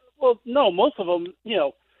 Well, no, most of them,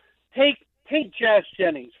 take Jazz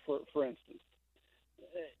Jennings, for instance.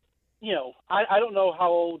 I don't know how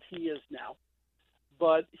old he is now,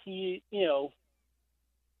 but he,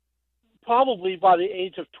 probably by the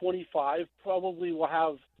age of 25, probably will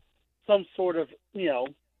have some sort of,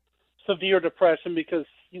 severe depression because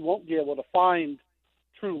he won't be able to find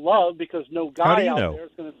true love because no guy out there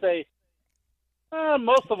is going to say,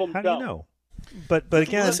 most of them don't. How do you know? But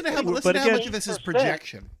again, listen to how much of this is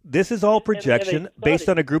projection. This is all projection based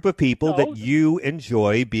on a group of people that you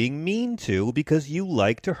enjoy being mean to because you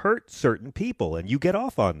like to hurt certain people, and you get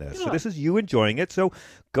off on this. Yeah. So this is you enjoying it. So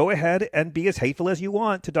go ahead and be as hateful as you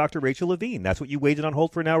want to Dr. Rachel Levine. That's what you waited on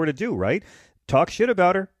hold for an hour to do, right? Talk shit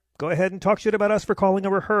about her. Go ahead and talk shit about us for calling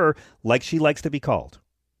her like she likes to be called.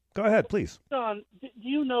 Go ahead, please. John, do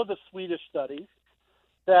you know the Swedish study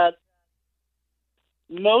that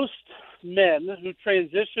most men who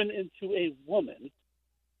transition into a woman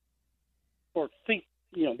or think,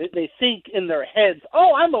 they think in their heads,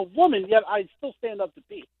 oh, I'm a woman, yet I still stand up to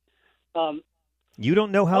pee. You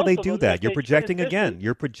don't know how they do that. You're projecting again.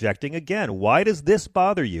 You're projecting again. Why does this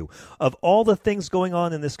bother you? Of all the things going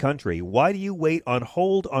on in this country, why do you wait on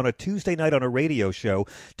hold on a Tuesday night on a radio show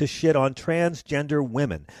to shit on transgender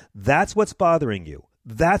women? That's what's bothering you.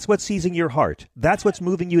 That's what's seizing your heart. That's what's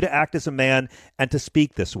moving you to act as a man and to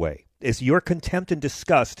speak this way. Is your contempt and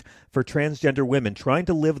disgust for transgender women trying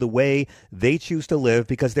to live the way they choose to live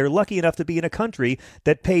because they're lucky enough to be in a country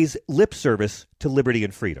that pays lip service to liberty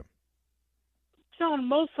and freedom. John,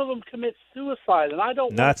 most of them commit suicide, and I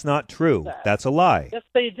don't. That's not true. That's a lie. Yes,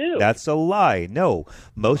 they do. That's a lie. No,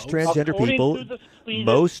 most transgender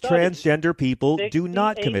people do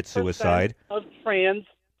not commit suicide. Of trans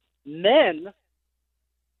men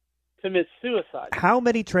commit suicide. How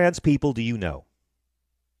many trans people do you know?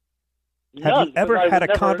 None, have you ever had a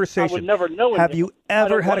conversation? I would never know. Have you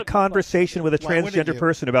ever had a conversation with a transgender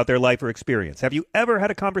person about their life or experience? Have you ever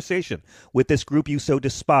had a conversation with this group you so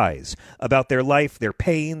despise about their life, their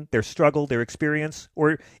pain, their struggle, their experience?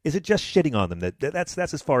 Or is it just shitting on them? That's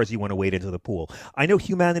as far as you want to wade into the pool. I know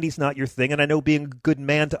humanity's not your thing, and I know being a good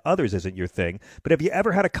man to others isn't your thing, but have you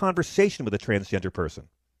ever had a conversation with a transgender person?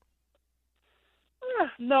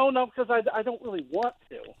 No, because I don't really want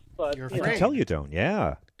to. But I can tell you don't.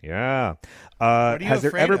 Yeah. Has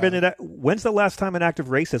there ever been when's the last time an act of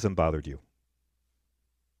racism bothered you?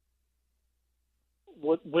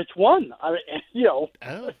 Which one?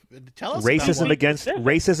 Tell us.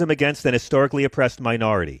 Racism against an historically oppressed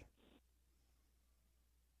minority.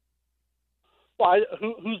 Why?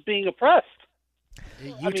 Who's being oppressed?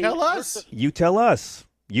 Tell us. You tell us.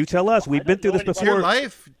 You tell us. We've been through this before. Your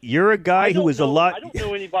life. You're a guy who is a lot. I don't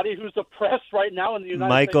know anybody who's oppressed right now in the United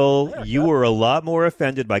Michael, States. Michael, you were a lot more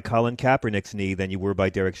offended by Colin Kaepernick's knee than you were by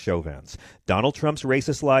Derek Chauvin's. Donald Trump's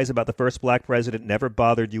racist lies about the first black president never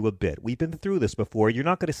bothered you a bit. We've been through this before. You're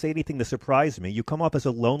not going to say anything to surprise me. You come off as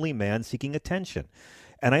a lonely man seeking attention.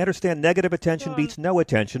 And I understand negative attention beats no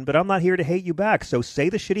attention, but I'm not here to hate you back. So say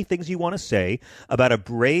the shitty things you want to say about a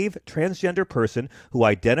brave transgender person who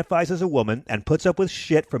identifies as a woman and puts up with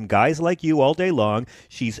shit from guys like you all day long.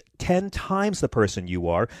 She's 10 times the person you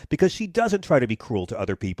are because she doesn't try to be cruel to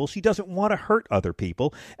other people. She doesn't want to hurt other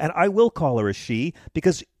people. And I will call her a she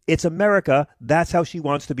because it's America. That's how she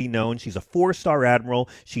wants to be known. She's a 4-star admiral.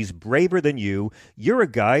 She's braver than you. You're a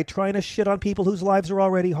guy trying to shit on people whose lives are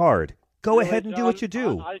already hard. Go ahead and do what you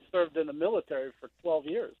do. I served in the military for 12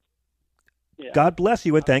 years. Yeah. God bless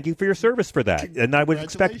you, and thank you for your service for that. And I would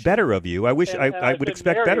expect better of you. I wish I would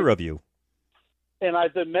expect better of you. And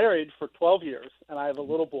I've been married for 12 years, and I have a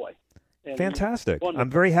little boy. Fantastic.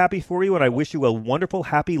 I'm very happy for you, and I wish you a wonderful,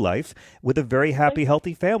 happy life with a very happy,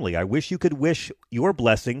 healthy family. I wish you could wish your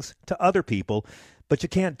blessings to other people, but you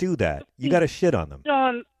can't do that. You got to shit on them.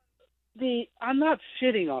 John, I'm not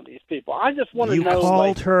shitting on these people. I just want to know. You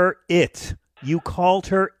called her it. You called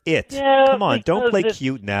her it. Yeah, Come on, don't play because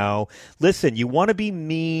cute now. Listen, you want to be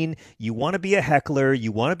mean, you want to be a heckler,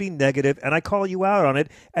 you want to be negative, and I call you out on it.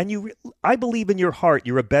 And I believe in your heart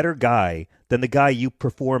you're a better guy than the guy you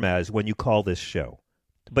perform as when you call this show.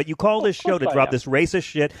 But you call this show to I drop am. this racist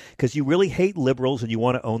shit because you really hate liberals and you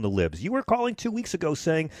want to own the libs. You were calling 2 weeks ago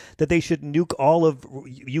saying that they should nuke all of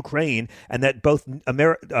Ukraine and that both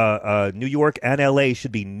New York and L.A.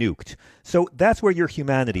 should be nuked. So that's where your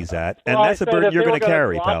humanity's at, and Well, that's I a said burden if you're they going to were gonna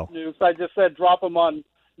carry, drop pal. Nukes, I just said drop them on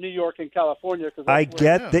New York and California. Cause I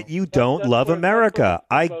get that you don't love America.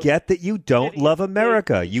 I get that you don't love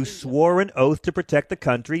America. You swore an oath to protect the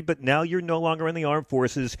country, but now you're no longer in the armed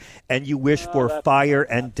forces, and you wish for fire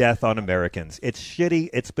and death on Americans. It's shitty.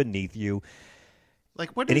 It's beneath you.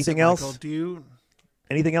 Like, what Anything is it, else? Michael? Do you?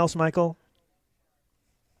 Anything else, Michael?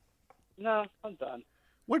 No, I'm done.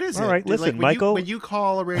 What is All it? right, Like, listen, when Michael. when you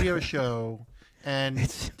call a radio show and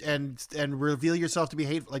reveal yourself to be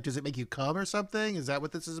hateful, like, does it make you cum or something? Is that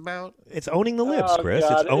what this is about? It's owning the libs, Oh, Chris.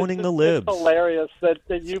 God. It's owning the libs. It's hilarious that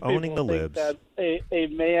you people owning the think libs. that a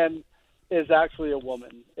man is actually a woman.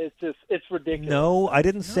 It's ridiculous. No, I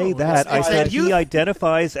didn't say that. I said he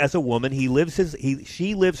identifies as a woman.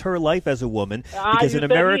 She lives her life as a woman because you in said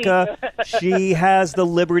America he. she has the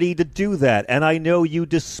liberty to do that. And I know you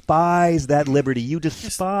despise that liberty. You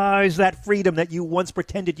despise that freedom that you once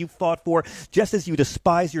pretended you fought for, just as you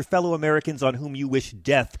despise your fellow Americans on whom you wish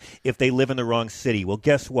death if they live in the wrong city. Well,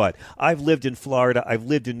 guess what? I've lived in Florida. I've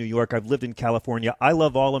lived in New York. I've lived in California. I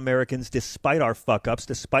love all Americans despite our fuck-ups,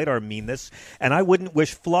 despite our meanness. And I wouldn't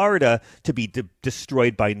wish Florida to be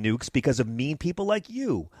destroyed by nukes because of mean people like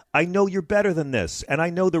you. I know you're better than this. And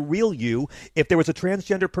I know the real you, if there was a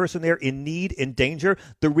transgender person there in need, in danger,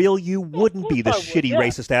 the real you wouldn't be the shitty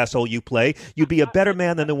racist asshole you play. You'd be a better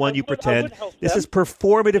man than the one you pretend. This is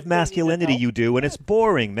performative masculinity you do, and it's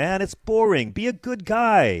boring, man. It's boring. Be a good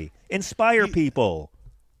guy. Inspire people.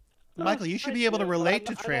 Michael, you should be able to relate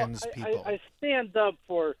to trans people. I stand up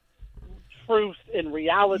for truth in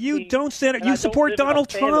reality. You don't stand up. and You I don't support live in a Donald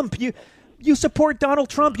Trump. You support Donald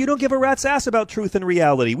Trump. You don't give a rat's ass about truth and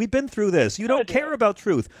reality. We've been through this. You don't care about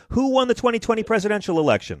truth. Who won the 2020 presidential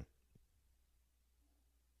election?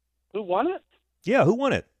 Who won it? Yeah, who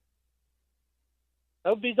won it? That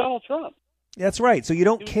would be Donald Trump. That's right. So you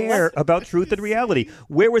don't care about truth and reality.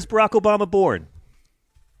 Where was Barack Obama born?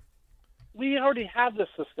 We already had this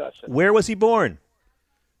discussion. Where was he born?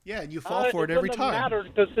 Yeah, and you fall for it every time. Matter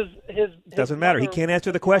because his Doesn't matter. He can't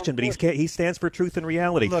answer the question, but he stands for truth and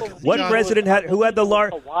reality. Look, what John, president who had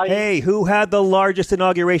the largest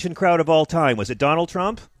inauguration crowd of all time? Was it Donald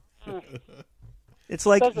Trump? It's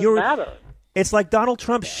like doesn't matter. It's like Donald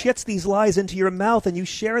Trump shits these lies into your mouth and you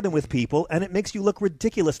share them with people, and it makes you look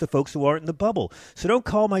ridiculous to folks who aren't in the bubble. So don't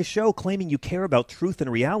call my show claiming you care about truth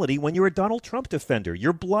and reality when you're a Donald Trump defender.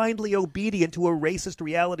 You're blindly obedient to a racist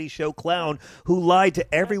reality show clown who lied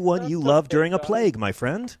to everyone you love during a plague, my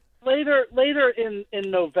friend. Later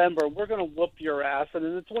in November, we're going to whoop your ass, and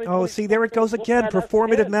in the 2020. Oh, see, there it goes again.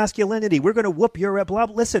 Performative masculinity. We're going to whoop your blah.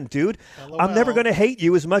 Listen, dude, I'm never going to hate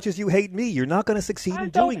you as much as you hate me. You're not going to succeed in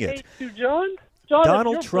doing it. I don't hate you, John. John,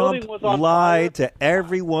 Donald Trump lied to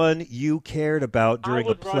everyone you cared about during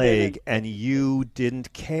a plague, and you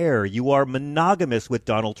didn't care. You are monogamous with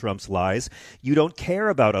Donald Trump's lies. You don't care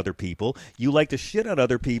about other people. You like to shit on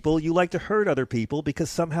other people. You like to hurt other people because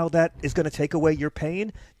somehow that is going to take away your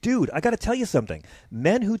pain. Dude, I got to tell you something.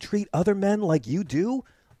 Men who treat other men like you do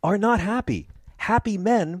are not happy. Happy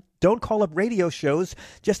men don't call up radio shows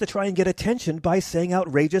just to try and get attention by saying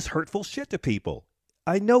outrageous, hurtful shit to people.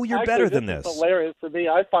 I know you're better than this. It's hilarious to me.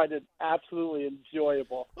 I find it absolutely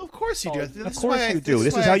enjoyable. Of course you do. Of course you do.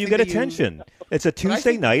 This is how you get attention. It's a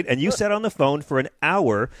Tuesday night, and you sat on the phone for an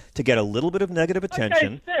hour to get a little bit of negative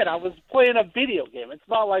attention. Like I said, I was playing a video game. It's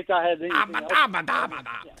not like I had anything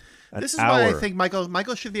else. This is why I think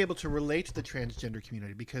Michael should be able to relate to the transgender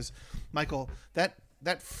community because, Michael, that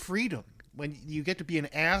freedom when you get to be an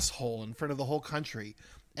asshole in front of the whole country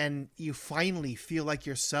and you finally feel like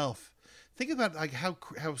yourself. Think about like how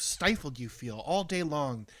stifled you feel all day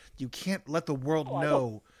long. You can't let the world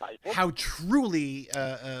know how truly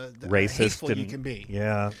racist hateful you can be.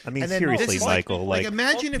 Yeah, I mean seriously, Michael. Like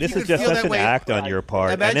imagine if this you is just feel such that an way. act on your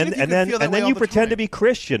part, and then you you pretend to be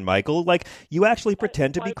Christian, Michael. Like you actually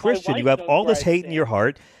pretend to be Christian. You have all this hate in your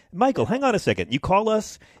heart. Michael, hang on a second. You call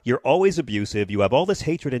us, you're always abusive, you have all this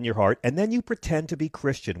hatred in your heart, and then you pretend to be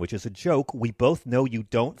Christian, which is a joke. We both know you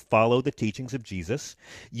don't follow the teachings of Jesus.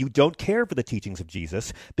 You don't care for the teachings of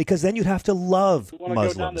Jesus, because then you'd have to love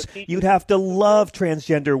Muslims. You'd have to love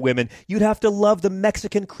transgender women. You'd have to love the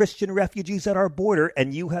Mexican Christian refugees at our border,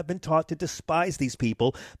 and you have been taught to despise these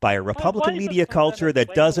people by a Republican media culture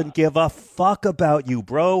that doesn't give a fuck about you,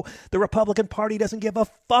 bro. The Republican Party doesn't give a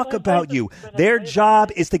fuck about you. Their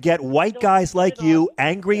job is to get white guys like you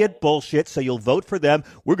angry at bullshit, so you'll vote for them.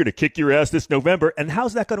 We're going to kick your ass this November. And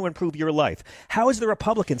how's that going to improve your life? How is the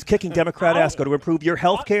Republicans kicking Democrat ass going to improve your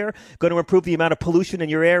health care, going to improve the amount of pollution in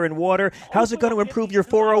your air and water? How's it going to improve your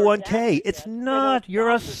 401k? It's not. You're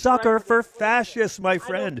a sucker for fascists, my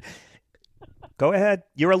friend. Go ahead.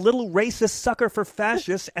 You're a little racist sucker for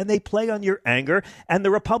fascists, and they play on your anger, and the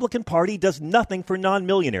Republican Party does nothing for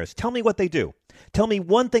non-millionaires. Tell me what they do. Tell me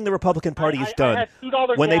one thing the Republican Party has done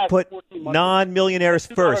when they put non-millionaires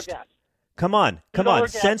first. Come on.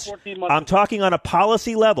 Since I'm talking on a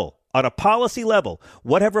policy level,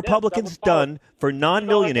 what have Republicans done for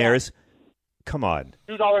non-millionaires? Come on.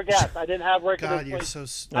 $2 gas. I didn't have record. God, you're so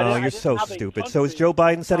stupid. Oh, you're so stupid. So is Joe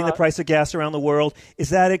Biden setting the price of gas around the world?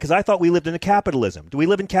 Is that it? Because I thought we lived in a capitalism. Do we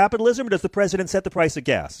live in capitalism, or does the president set the price of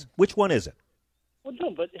gas? Which one is it? Well,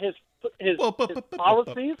 no, but his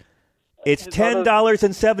policies. It's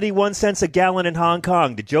 $10.71 a gallon in Hong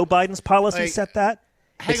Kong. Did Joe Biden's policy set that?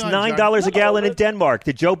 It's $9 a gallon in Denmark.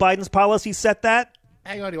 Did Joe Biden's policy set that?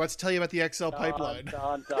 Hang on, he wants to tell you about the XL pipeline.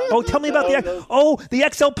 Oh, tell me about the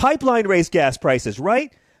XL pipeline raised gas prices,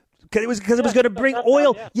 right? Because it was going to bring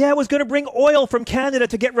oil. Yeah, it was going to bring oil from Canada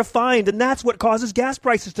to get refined, and that's what causes gas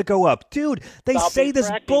prices to go up. Dude, they say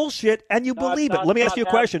this bullshit, and you believe it. Let me ask you a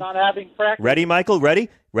question. Ready, Michael? Ready?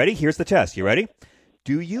 Here's the test. You ready?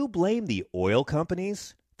 Do you blame the oil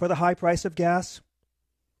companies for the high price of gas?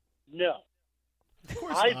 No.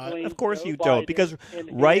 Of course you don't, because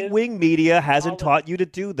right-wing media hasn't taught you to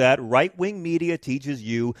do that. Right-wing media teaches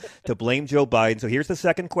you to blame Joe Biden. So here's the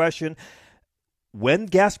second question. When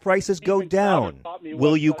gas prices go down,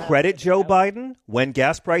 will you credit Joe Biden? When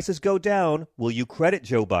gas prices go down, will you credit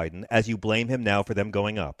Joe Biden as you blame him now for them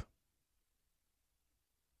going up?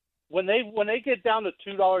 When they get down to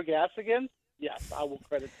 $2 gas again, yes, I will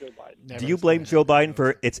credit Joe Biden. Do you blame Joe Biden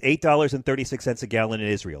for it's $8.36 a gallon in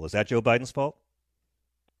Israel? Is that Joe Biden's fault?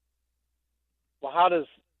 Well, how does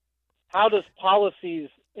policies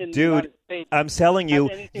in the United States? I'm telling you,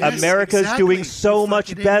 America's doing so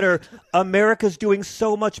much better. America's doing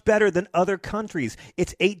so much better than other countries.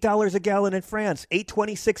 It's $8 a gallon in France,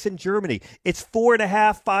 $8.26 in Germany. It's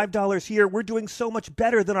 $4.50, $5 here. We're doing so much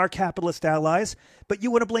better than our capitalist allies. But you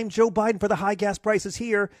want to blame Joe Biden for the high gas prices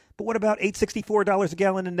here. But what about $8.64 a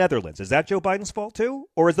gallon in Netherlands? Is that Joe Biden's fault too?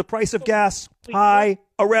 Or is the price of gas high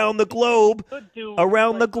around the globe?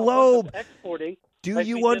 Around the globe. Do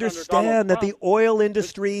you understand that the oil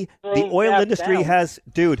industry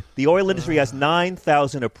has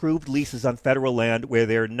 9,000 approved leases on federal land where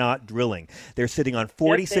they're not drilling. They're sitting on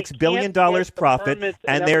 $46 billion profit,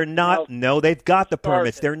 and they're not. No, they've got the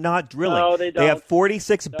permits. They're not drilling. They have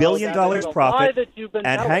 $46 billion profit.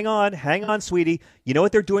 And hang on, sweetie. You know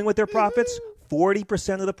what they're doing with their profits?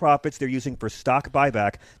 40% of the profits they're using for stock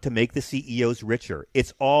buyback to make the CEOs richer.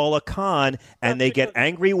 It's all a con, and they get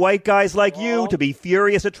angry white guys like you to be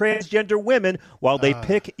furious at transgender women while they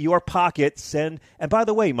pick your pockets. And by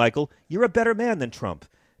the way, Michael, you're a better man than Trump,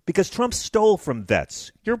 because Trump stole from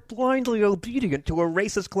vets. You're blindly obedient to a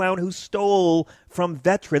racist clown who stole from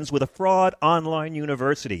veterans with a fraud online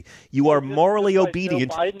university. You are morally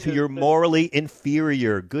obedient to your morally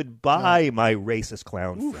inferior. Goodbye, my racist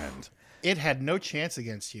clown friend. It had no chance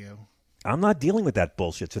against you. I'm not dealing with that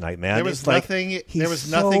bullshit tonight, man. There was nothing it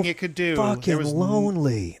could do. Fucking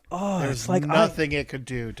lonely. There was nothing it could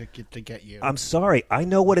do to get you. I'm sorry. I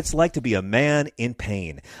know what it's like to be a man in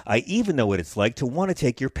pain. I even know what it's like to want to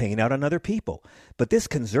take your pain out on other people. But this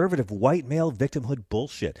conservative white male victimhood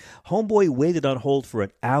bullshit. Homeboy waited on hold for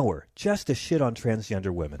an hour just to shit on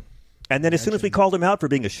transgender women. And then as soon as we called him out for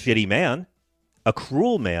being a shitty man, a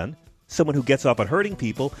cruel man, someone who gets off on hurting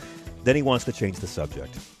people, then he wants to change the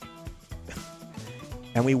subject.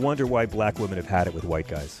 And we wonder why black women have had it with white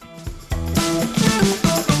guys.